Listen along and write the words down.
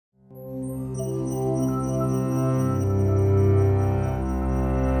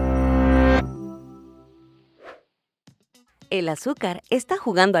El azúcar está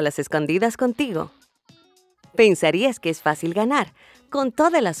jugando a las escondidas contigo. Pensarías que es fácil ganar, con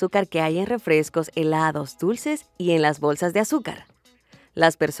todo el azúcar que hay en refrescos, helados, dulces y en las bolsas de azúcar.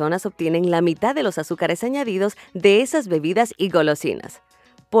 Las personas obtienen la mitad de los azúcares añadidos de esas bebidas y golosinas.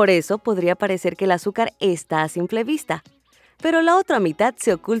 Por eso podría parecer que el azúcar está a simple vista, pero la otra mitad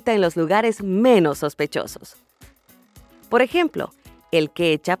se oculta en los lugares menos sospechosos. Por ejemplo, el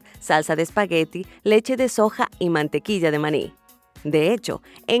ketchup, salsa de espagueti, leche de soja y mantequilla de maní. De hecho,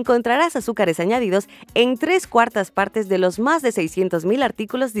 encontrarás azúcares añadidos en 3/4 partes de los más de 600,000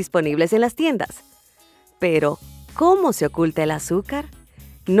 artículos disponibles en las tiendas. Pero, ¿cómo se oculta el azúcar?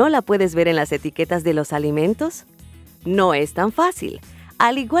 ¿No la puedes ver en las etiquetas de los alimentos? No es tan fácil.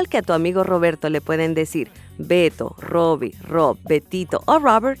 Al igual que a tu amigo Roberto le pueden decir Beto, Robbie, Rob, Betito o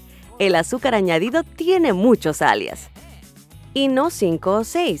Robert, el azúcar añadido tiene muchos alias. Y no 5 o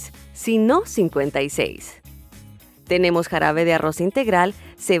 6, sino 56. Tenemos jarabe de arroz integral,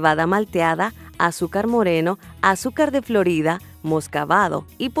 cebada malteada, azúcar moreno, azúcar de Florida, moscabado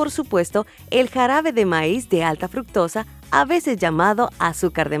y, por supuesto, el jarabe de maíz de alta fructosa, a veces llamado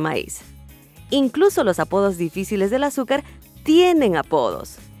azúcar de maíz. Incluso los apodos difíciles del azúcar tienen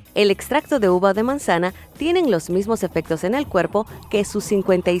apodos. El extracto de uva o de manzana tienen los mismos efectos en el cuerpo que sus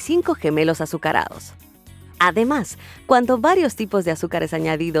 55 gemelos azucarados. Además, cuando varios tipos de azúcares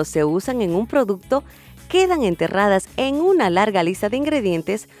añadidos se usan en un producto, quedan enterradas en una larga lista de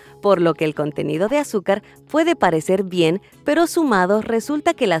ingredientes, por lo que el contenido de azúcar puede parecer bien, pero sumado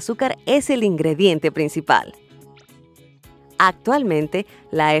resulta que el azúcar es el ingrediente principal. Actualmente,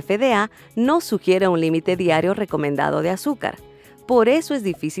 la FDA no sugiere un límite diario recomendado de azúcar. Por eso es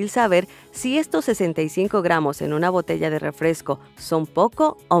difícil saber si estos 65 gramos en una botella de refresco son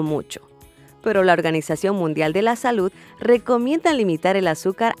poco o mucho. Pero la Organización Mundial de la Salud recomienda limitar el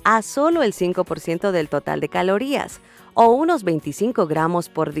azúcar a solo el 5% del total de calorías, o unos 25 gramos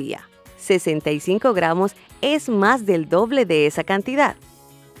por día. 65 gramos es más del doble de esa cantidad.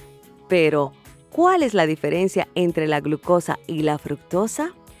 Pero, ¿cuál es la diferencia entre la glucosa y la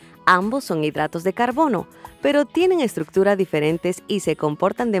fructosa? Ambos son hidratos de carbono, pero tienen estructuras diferentes y se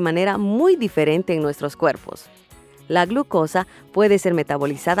comportan de manera muy diferente en nuestros cuerpos. La glucosa puede ser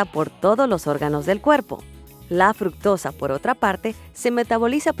metabolizada por todos los órganos del cuerpo. La fructosa, por otra parte, se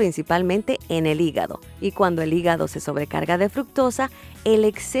metaboliza principalmente en el hígado, y cuando el hígado se sobrecarga de fructosa, el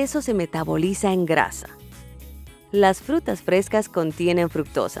exceso se metaboliza en grasa. Las frutas frescas contienen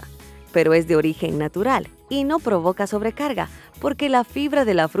fructosa, pero es de origen natural y no provoca sobrecarga porque la fibra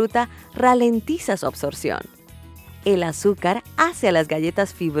de la fruta ralentiza su absorción. El azúcar hace a las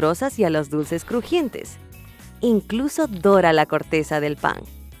galletas fibrosas y a los dulces crujientes. Incluso dora la corteza del pan.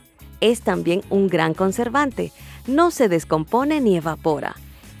 Es también un gran conservante, no se descompone ni evapora,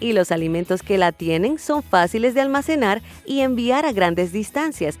 y los alimentos que la tienen son fáciles de almacenar y enviar a grandes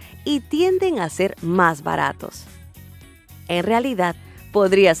distancias y tienden a ser más baratos. En realidad,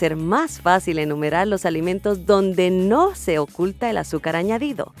 podría ser más fácil enumerar los alimentos donde no se oculta el azúcar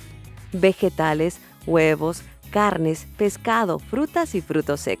añadido: vegetales, huevos, carnes, pescado, frutas y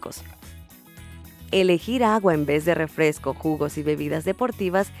frutos secos. Elegir agua en vez de refresco, jugos y bebidas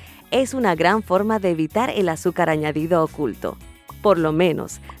deportivas es una gran forma de evitar el azúcar añadido oculto. Por lo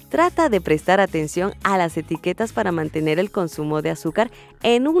menos, trata de prestar atención a las etiquetas para mantener el consumo de azúcar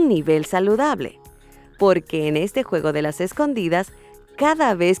en un nivel saludable. Porque en este juego de las escondidas,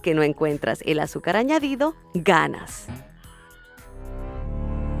 cada vez que no encuentras el azúcar añadido, ganas.